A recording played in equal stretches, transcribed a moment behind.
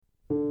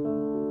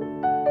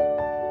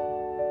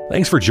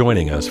Thanks for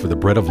joining us for the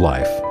Bread of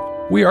Life.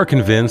 We are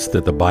convinced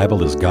that the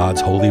Bible is God's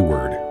holy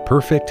word,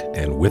 perfect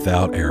and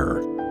without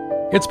error.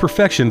 Its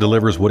perfection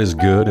delivers what is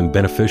good and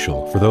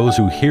beneficial for those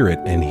who hear it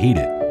and heed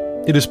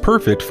it. It is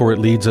perfect, for it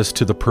leads us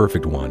to the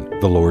perfect one,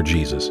 the Lord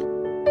Jesus.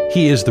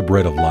 He is the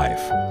bread of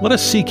life. Let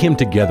us seek Him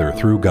together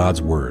through God's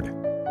Word.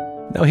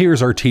 Now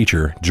here's our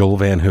teacher, Joel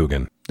Van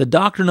Hoogen. The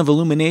doctrine of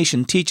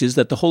Illumination teaches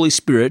that the Holy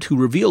Spirit, who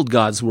revealed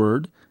God's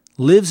Word,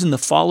 lives in the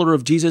follower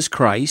of Jesus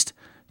Christ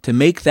to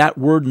make that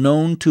Word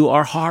known to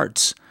our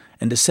hearts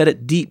and to set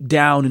it deep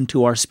down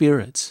into our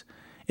spirits.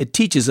 It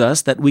teaches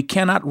us that we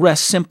cannot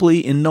rest simply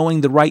in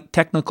knowing the right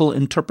technical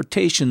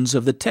interpretations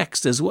of the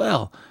text as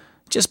well.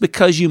 Just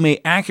because you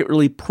may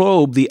accurately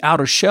probe the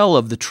outer shell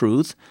of the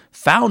truth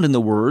found in the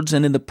words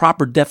and in the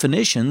proper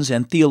definitions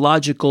and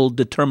theological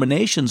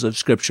determinations of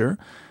Scripture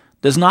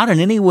does not in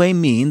any way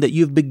mean that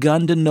you've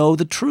begun to know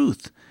the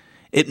truth.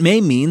 It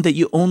may mean that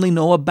you only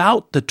know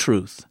about the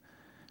truth.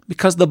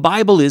 Because the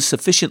Bible is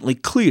sufficiently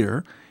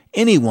clear,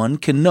 anyone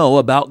can know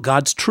about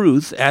God's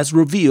truth as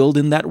revealed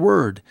in that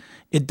word.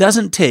 It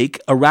doesn't take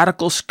a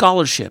radical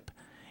scholarship.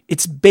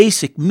 Its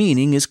basic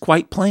meaning is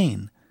quite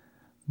plain.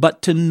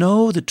 But to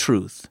know the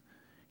truth,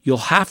 you'll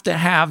have to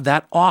have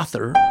that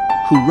author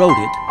who wrote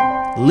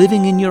it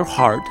living in your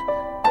heart,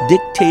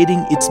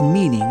 dictating its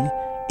meaning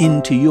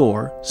into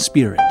your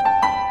spirit.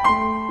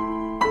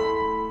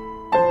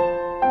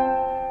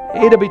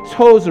 A.W.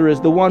 Tozer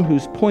is the one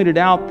who's pointed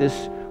out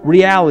this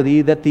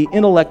reality that the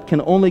intellect can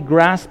only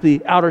grasp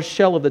the outer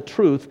shell of the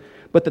truth,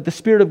 but that the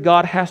Spirit of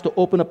God has to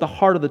open up the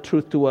heart of the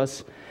truth to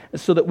us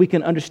so that we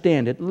can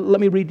understand it.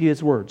 Let me read you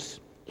his words.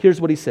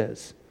 Here's what he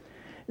says.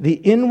 The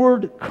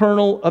inward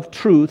kernel of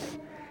truth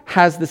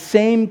has the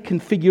same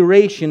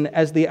configuration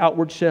as the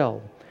outward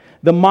shell.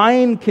 The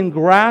mind can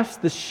grasp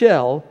the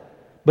shell,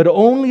 but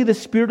only the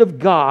Spirit of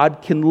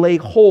God can lay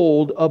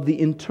hold of the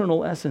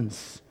internal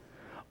essence.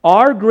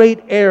 Our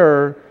great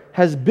error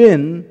has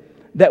been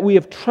that we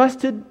have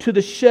trusted to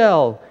the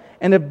shell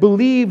and have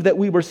believed that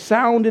we were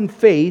sound in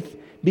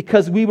faith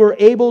because we were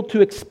able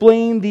to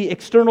explain the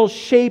external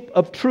shape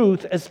of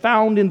truth as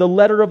found in the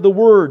letter of the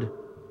Word.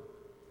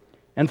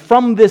 And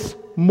from this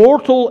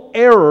mortal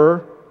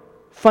error,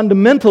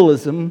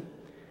 fundamentalism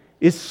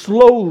is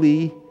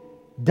slowly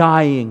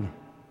dying,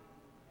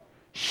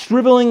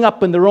 shriveling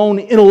up in their own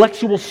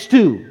intellectual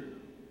stew,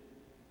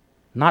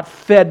 not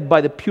fed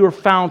by the pure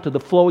fount of the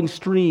flowing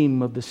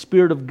stream of the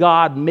Spirit of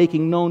God,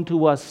 making known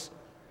to us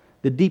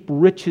the deep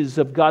riches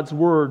of God's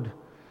Word,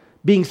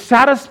 being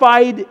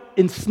satisfied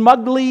in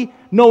smugly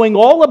knowing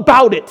all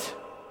about it,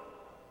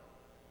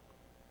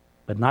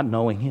 but not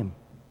knowing Him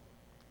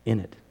in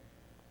it.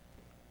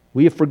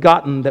 We have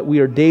forgotten that we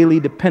are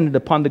daily dependent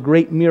upon the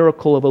great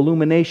miracle of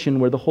illumination,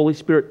 where the Holy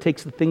Spirit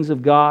takes the things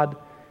of God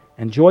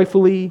and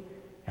joyfully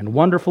and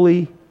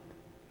wonderfully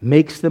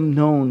makes them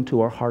known to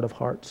our heart of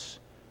hearts,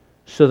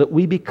 so that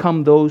we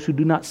become those who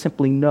do not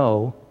simply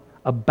know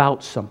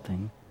about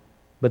something,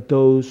 but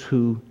those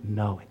who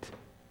know it.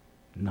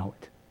 Know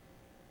it.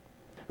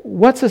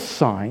 What's a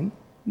sign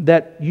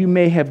that you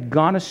may have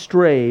gone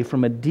astray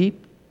from a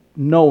deep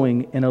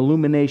knowing and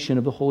illumination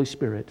of the Holy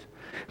Spirit?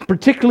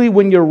 Particularly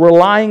when you're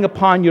relying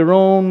upon your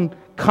own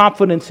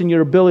confidence in your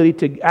ability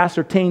to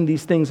ascertain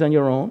these things on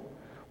your own.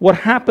 What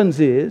happens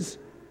is,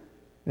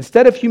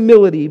 instead of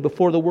humility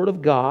before the Word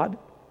of God,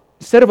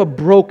 instead of a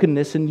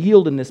brokenness and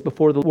yieldedness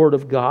before the Word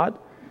of God,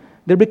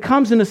 there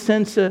becomes, in a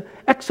sense, an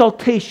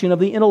exaltation of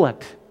the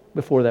intellect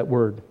before that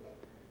Word.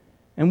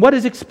 And what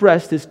is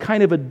expressed is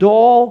kind of a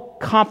dull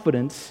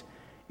confidence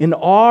in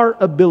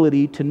our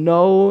ability to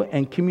know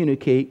and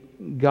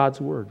communicate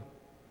God's Word.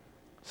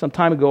 Some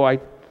time ago,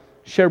 I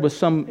shared with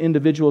some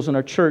individuals in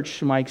our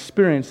church my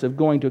experience of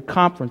going to a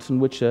conference in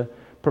which a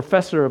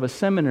professor of a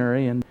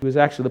seminary, and he was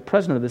actually the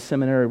president of the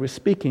seminary, was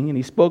speaking, and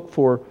he spoke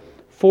for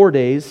 4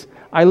 days.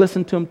 I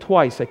listened to him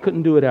twice. I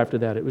couldn't do it after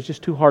that. It was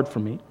just too hard for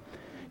me.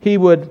 He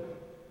would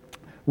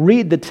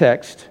read the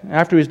text.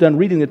 After he was done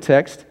reading the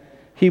text,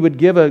 he would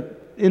give an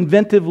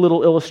inventive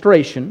little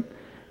illustration,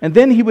 and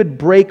then he would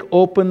break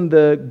open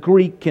the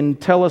Greek and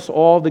tell us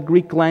all the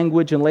Greek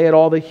language and lay out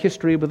all the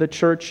history of the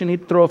church, and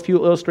he'd throw a few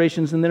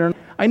illustrations in there.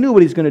 I knew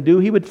what he's going to do.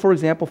 He would, for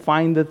example,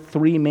 find the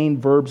 3 main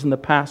verbs in the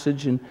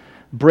passage and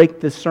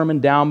break the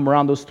sermon down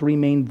around those 3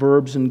 main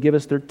verbs and give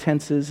us their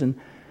tenses.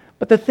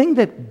 But the thing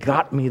that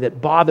got me, that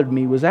bothered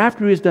me, was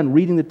after he was done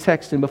reading the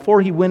text and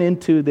before he went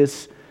into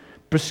this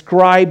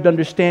prescribed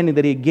understanding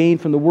that he had gained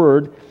from the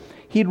Word,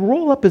 he'd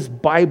roll up his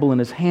Bible in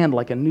his hand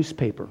like a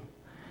newspaper.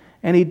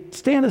 And he'd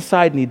stand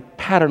aside and he'd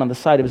pat it on the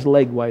side of his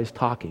leg while he was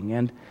talking.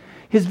 And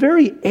his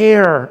very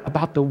air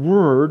about the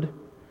Word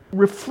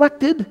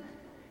reflected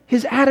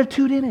his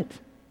attitude in it.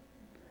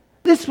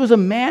 This was a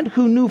man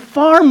who knew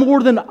far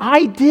more than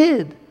I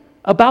did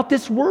about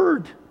this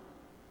Word.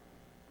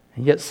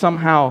 And yet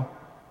somehow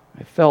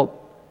I felt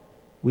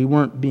we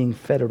weren't being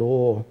fed at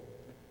all.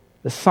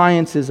 The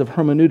sciences of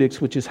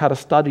hermeneutics, which is how to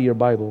study your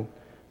Bible.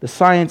 The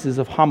sciences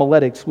of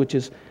homiletics, which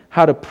is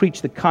how to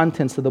preach the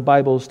contents of the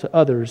Bibles to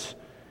others,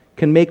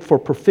 can make for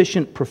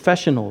proficient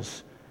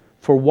professionals,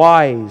 for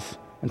wise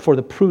and for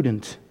the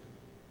prudent,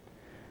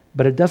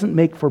 but it doesn't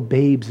make for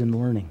babes in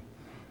learning.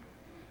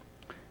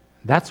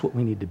 That's what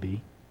we need to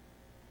be.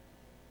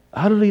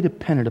 Utterly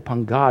dependent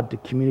upon God to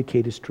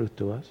communicate His truth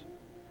to us.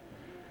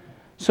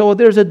 So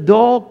there's a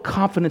dull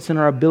confidence in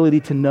our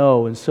ability to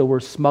know, and so we're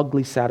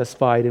smugly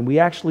satisfied, and we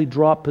actually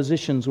draw up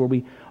positions where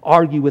we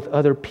argue with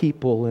other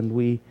people, and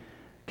we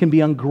can be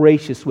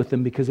ungracious with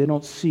them because they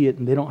don't see it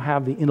and they don't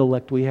have the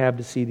intellect we have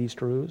to see these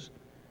truths.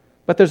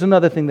 But there's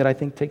another thing that I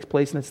think takes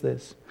place, and it's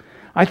this.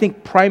 I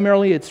think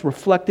primarily it's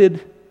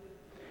reflected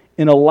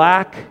in a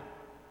lack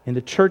in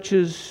the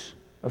churches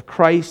of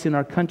Christ in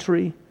our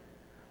country,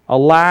 a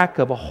lack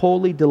of a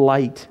holy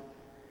delight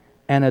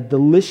and a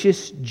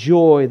delicious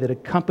joy that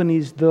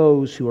accompanies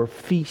those who are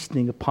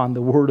feasting upon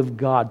the Word of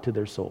God to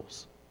their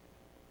souls.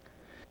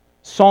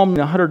 Psalm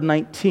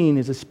 119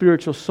 is a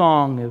spiritual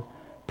song of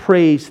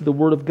praise to the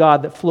Word of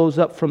God that flows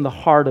up from the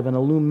heart of an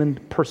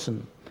illumined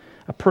person,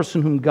 a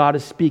person whom God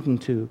is speaking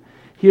to.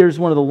 Here's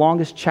one of the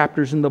longest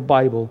chapters in the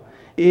Bible.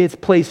 It's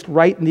placed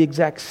right in the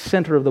exact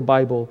center of the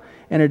Bible,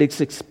 and it is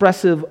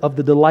expressive of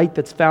the delight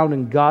that's found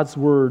in God's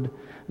Word.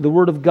 The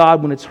Word of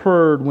God, when it's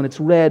heard, when it's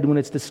read, when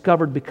it's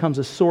discovered, becomes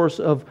a source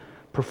of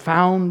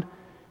profound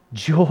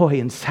joy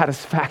and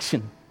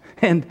satisfaction.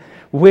 And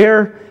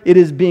where it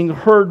is being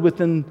heard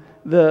within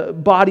the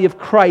body of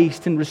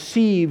Christ and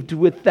received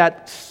with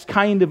that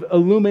kind of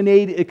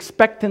illuminated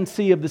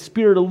expectancy of the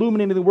Spirit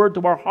illuminating the Word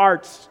to our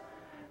hearts,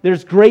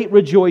 there's great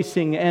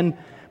rejoicing. And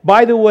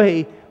by the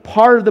way,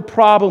 part of the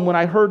problem when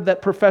I heard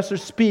that professor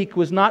speak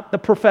was not the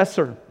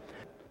professor,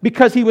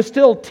 because he was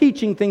still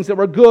teaching things that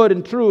were good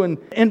and true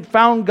and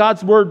found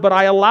God's Word, but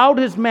I allowed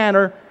his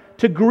manner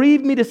to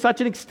grieve me to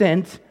such an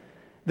extent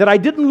that I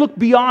didn't look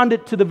beyond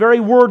it to the very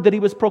Word that he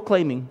was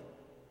proclaiming.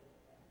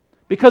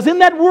 Because in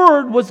that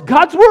Word was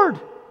God's Word,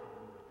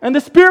 and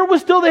the Spirit was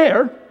still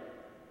there,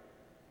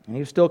 and he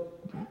was still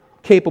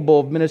capable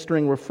of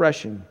ministering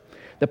refreshing.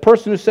 The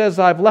person who says,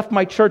 I've left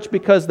my church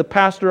because the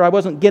pastor, I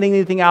wasn't getting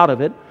anything out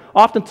of it,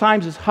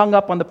 oftentimes is hung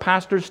up on the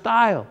pastor's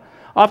style.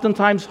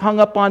 Oftentimes hung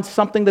up on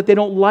something that they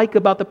don't like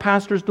about the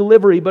pastor's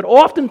delivery. But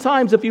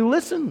oftentimes, if you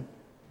listen,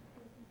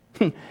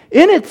 in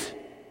it,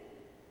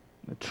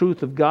 the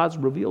truth of God's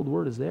revealed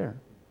Word is there.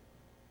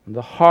 And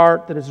the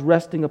heart that is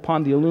resting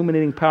upon the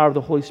illuminating power of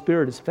the Holy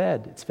Spirit is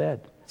fed. It's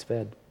fed. It's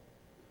fed.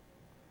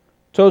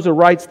 Tozer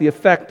writes the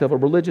effect of a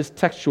religious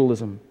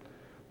textualism,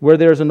 where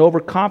there's an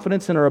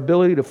overconfidence in our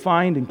ability to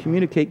find and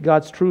communicate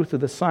God's truth through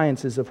the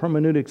sciences of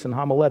hermeneutics and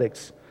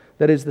homiletics,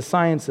 that is, the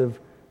science of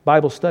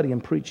Bible study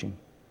and preaching.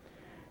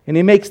 And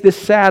he makes this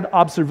sad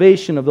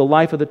observation of the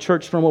life of the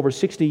church from over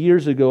 60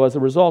 years ago as a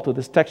result of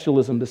this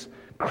textualism, this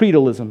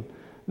creedalism,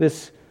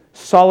 this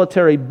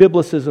solitary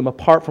biblicism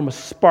apart from a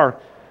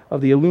spark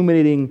of the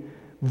illuminating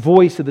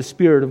voice of the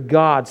Spirit of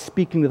God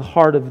speaking to the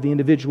heart of the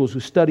individuals who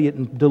study it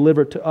and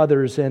deliver it to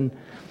others. And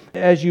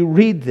as you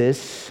read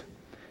this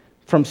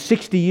from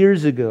 60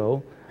 years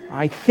ago,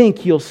 I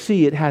think you'll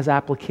see it has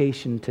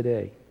application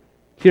today.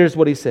 Here's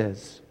what he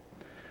says.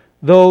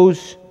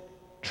 Those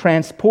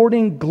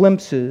transporting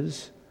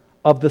glimpses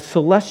of the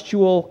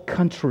celestial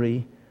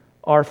country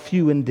are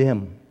few and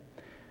dim.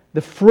 The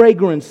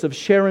fragrance of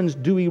Sharon's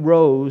dewy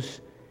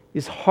rose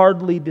is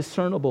hardly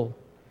discernible.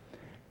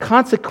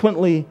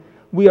 Consequently,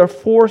 we are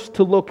forced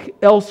to look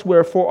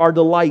elsewhere for our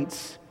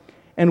delights,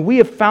 and we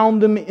have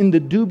found them in the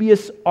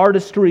dubious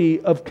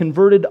artistry of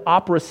converted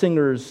opera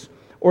singers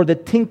or the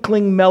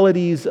tinkling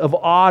melodies of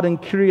odd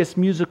and curious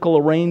musical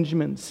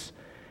arrangements.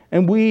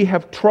 And we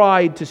have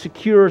tried to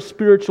secure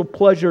spiritual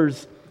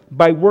pleasures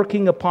by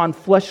working upon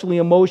fleshly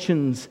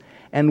emotions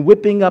and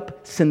whipping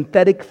up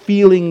synthetic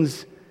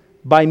feelings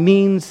by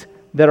means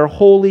that are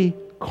wholly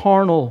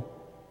carnal.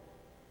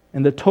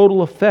 And the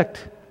total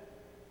effect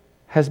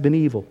has been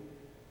evil.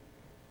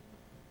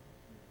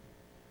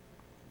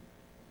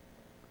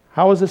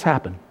 How has this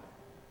happened?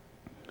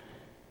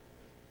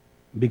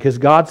 Because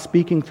God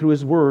speaking through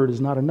His Word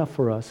is not enough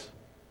for us.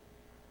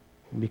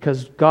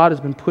 Because God has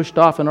been pushed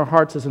off in our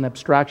hearts as an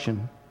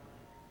abstraction.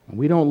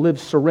 We don't live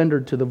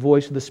surrendered to the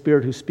voice of the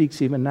Spirit who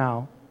speaks even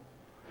now.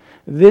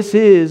 This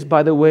is,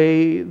 by the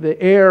way, the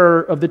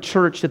error of the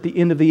church at the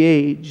end of the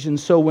age. And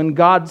so when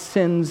God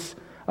sends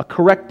a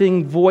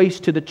correcting voice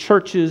to the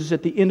churches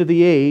at the end of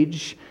the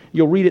age,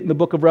 you'll read it in the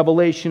book of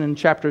Revelation in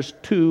chapters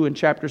 2 and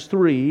chapters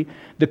 3,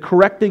 the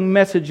correcting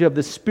message of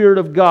the Spirit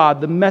of God,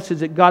 the message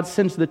that God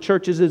sends to the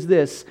churches is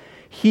this: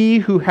 he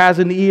who has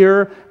an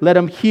ear, let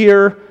him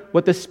hear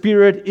what the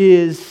Spirit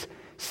is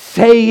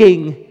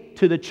saying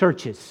to the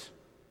churches.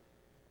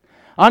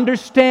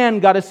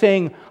 Understand, God is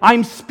saying,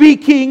 I'm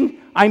speaking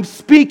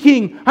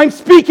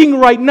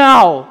right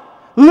now.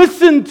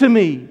 Listen to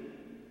me.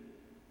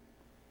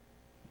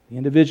 The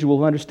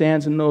individual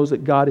understands and knows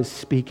that God is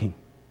speaking,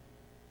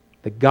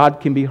 that God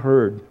can be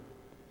heard.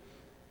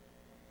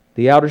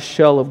 The outer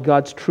shell of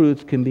God's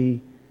truth can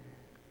be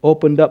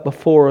opened up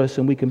before us,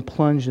 and we can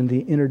plunge in the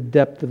inner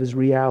depth of His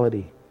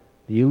reality.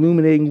 The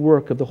illuminating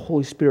work of the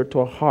Holy Spirit to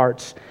our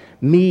hearts.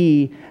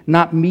 Me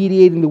not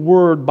mediating the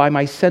Word by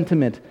my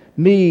sentiment,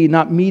 Me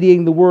not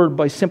mediating the Word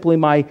by simply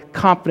my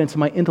confidence,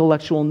 my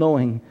intellectual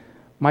knowing.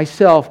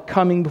 Myself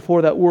coming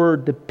before that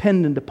Word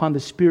dependent upon the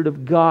Spirit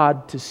of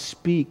God to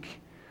speak.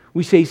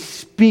 We say,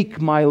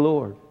 "Speak, my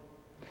Lord.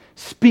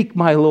 Speak,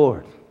 my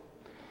Lord.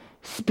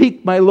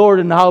 Speak, my Lord,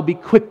 and I'll be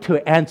quick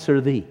to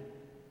answer thee."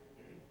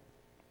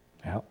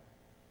 Well,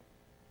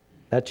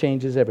 that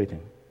changes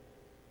everything.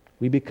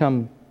 We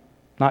become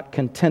not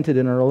contented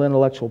in our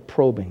intellectual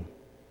probing.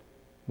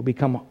 We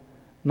become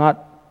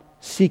not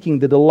seeking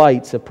the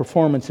delights of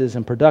performances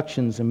and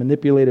productions and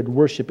manipulated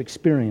worship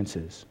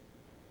experiences.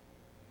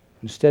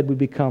 Instead, we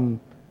become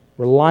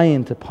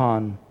reliant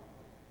upon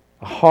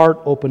a heart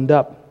opened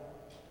up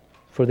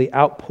for the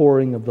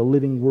outpouring of the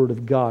living Word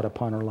of God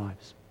upon our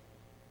lives.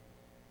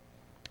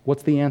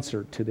 What's the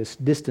answer to this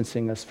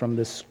distancing us from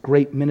this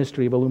great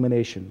ministry of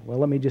illumination? Well,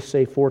 let me just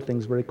say 4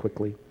 things very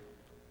quickly.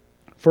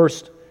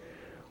 First,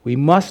 we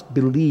must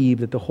believe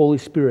that the Holy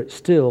Spirit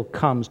still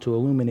comes to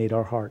illuminate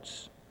our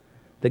hearts.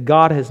 That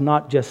God has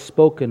not just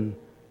spoken,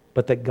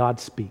 but that God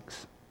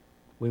speaks.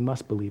 We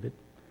must believe it.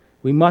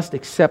 We must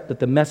accept that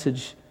the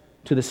message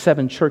to the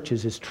 7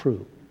 churches is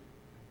true.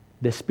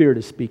 The Spirit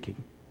is speaking.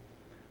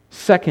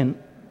 Second,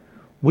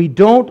 we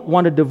don't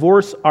want to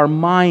divorce our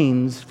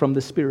minds from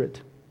the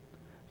Spirit.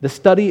 The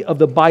study of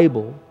the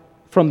Bible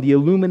from the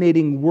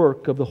illuminating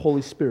work of the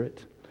Holy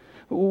Spirit.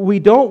 We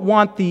don't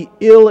want the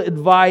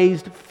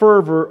ill-advised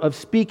fervor of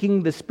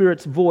speaking the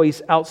Spirit's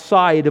voice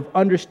outside of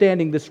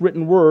understanding this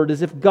written word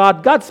as if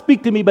God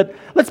speak to me, but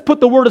let's put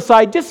the word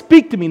aside, just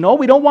speak to me. No,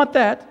 we don't want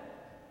that.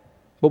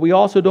 But we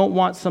also don't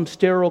want some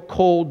sterile,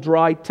 cold,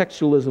 dry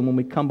textualism when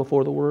we come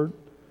before the word.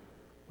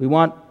 We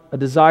want a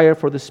desire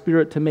for the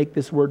Spirit to make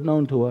this word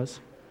known to us.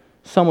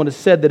 Someone has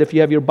said that if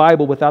you have your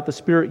Bible without the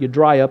Spirit, you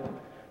dry up.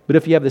 But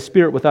if you have the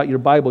Spirit without your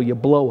Bible, you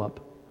blow up.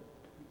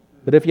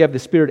 But if you have the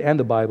Spirit and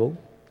the Bible,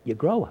 you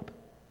grow up.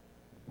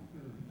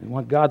 We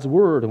want God's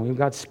Word and we want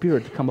God's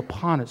Spirit to come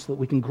upon us so that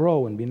we can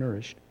grow and be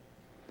nourished.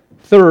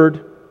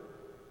 Third,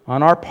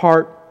 on our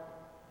part,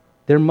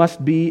 there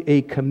must be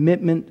a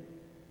commitment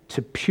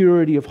to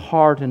purity of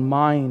heart and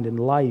mind and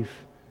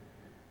life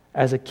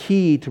as a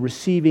key to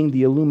receiving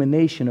the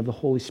illumination of the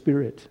Holy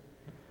Spirit.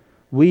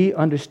 We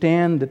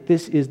understand that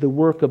this is the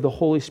work of the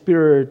Holy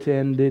Spirit,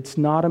 and it's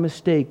not a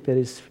mistake that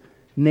His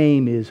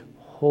name is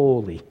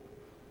holy.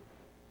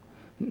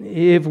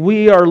 If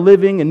we are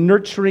living and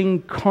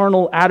nurturing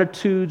carnal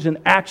attitudes and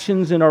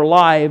actions in our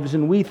lives,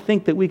 and we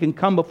think that we can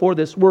come before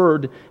this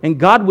Word and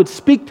God would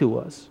speak to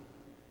us,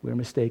 we're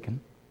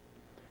mistaken.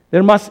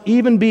 There must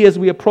even be, as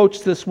we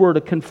approach this Word,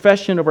 a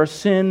confession of our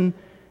sin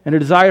and a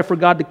desire for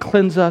God to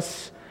cleanse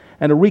us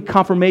and a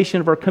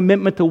reconfirmation of our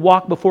commitment to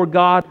walk before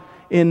God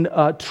in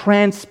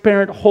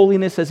transparent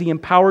holiness as He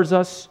empowers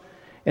us.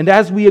 And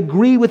as we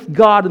agree with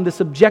God in this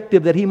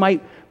objective that He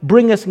might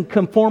bring us and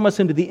conform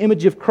us into the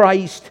image of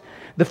Christ,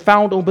 the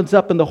fount opens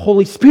up and the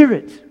Holy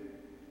Spirit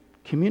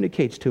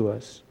communicates to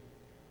us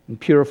and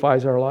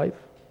purifies our life.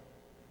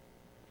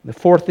 The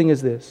fourth thing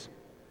is this.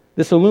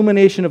 This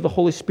illumination of the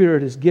Holy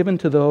Spirit is given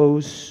to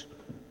those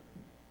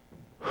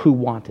who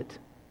want it.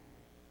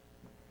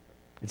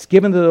 It's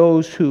given to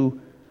those who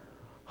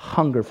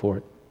hunger for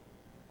it.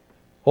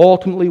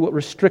 Ultimately, what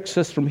restricts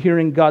us from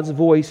hearing God's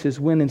voice is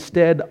when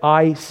instead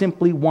I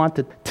simply want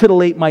to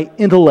titillate my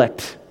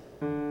intellect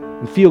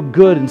and feel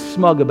good and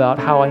smug about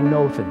how I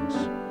know things.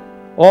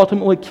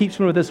 Ultimately, what keeps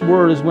me with this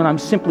word is when I'm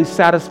simply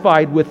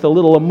satisfied with a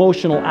little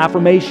emotional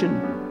affirmation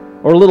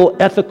or a little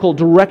ethical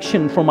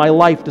direction for my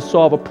life to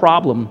solve a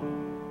problem.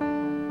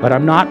 But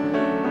I'm not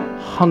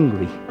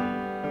hungry.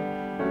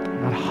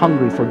 I'm not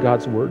hungry for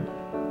God's word.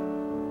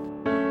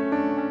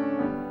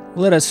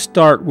 Let us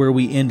start where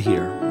we end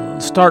here.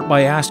 Start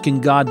by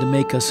asking God to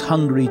make us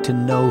hungry to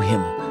know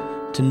Him,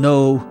 to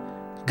know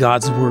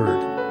God's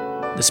Word.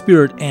 The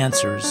Spirit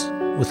answers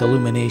with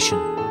illumination.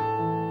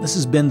 This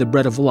has been The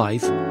Bread of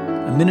Life,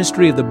 a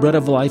ministry of the Bread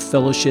of Life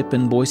Fellowship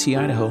in Boise,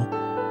 Idaho.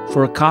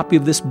 For a copy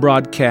of this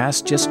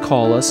broadcast, just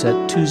call us at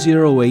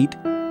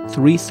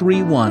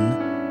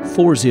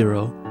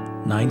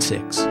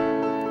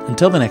 208-331-4096.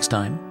 Until the next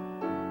time,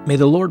 may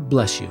the Lord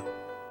bless you.